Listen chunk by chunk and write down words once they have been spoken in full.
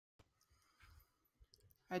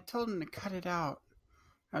I told him to cut it out.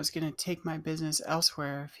 I was going to take my business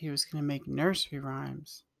elsewhere if he was going to make nursery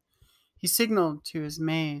rhymes. He signaled to his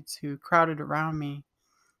maids, who crowded around me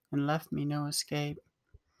and left me no escape.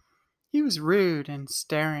 He was rude and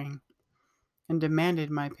staring, and demanded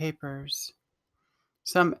my papers,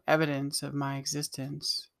 some evidence of my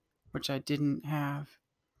existence, which I didn't have,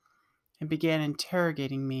 and began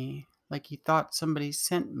interrogating me like he thought somebody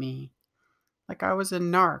sent me, like I was a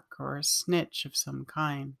narc or a snitch of some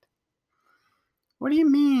kind. What do you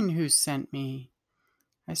mean, who sent me?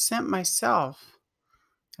 I sent myself.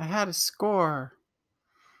 I had a score.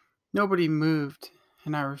 Nobody moved,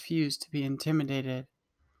 and I refused to be intimidated.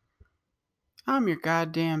 I'm your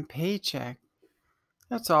goddamn paycheck.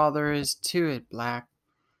 That's all there is to it, Black.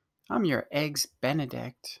 I'm your eggs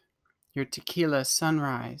Benedict, your tequila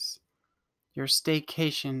sunrise, your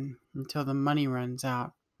staycation until the money runs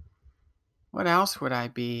out. What else would I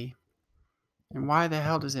be? And why the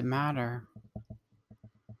hell does it matter?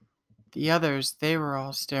 The others, they were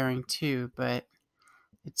all staring too, but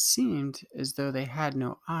it seemed as though they had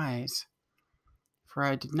no eyes, for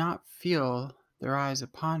I did not feel their eyes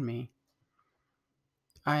upon me.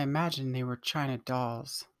 I imagined they were china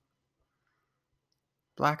dolls.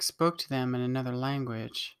 Black spoke to them in another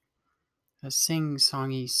language, a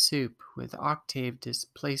sing-songy soup with octave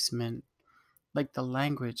displacement, like the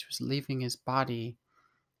language was leaving his body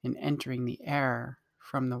and entering the air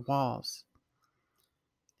from the walls.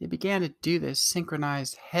 They began to do this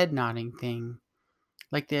synchronized head-nodding thing,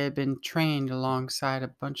 like they had been trained alongside a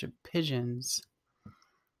bunch of pigeons.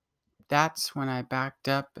 That's when I backed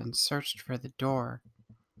up and searched for the door.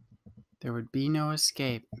 There would be no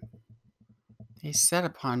escape. They set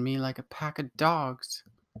upon me like a pack of dogs.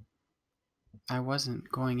 I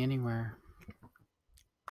wasn't going anywhere.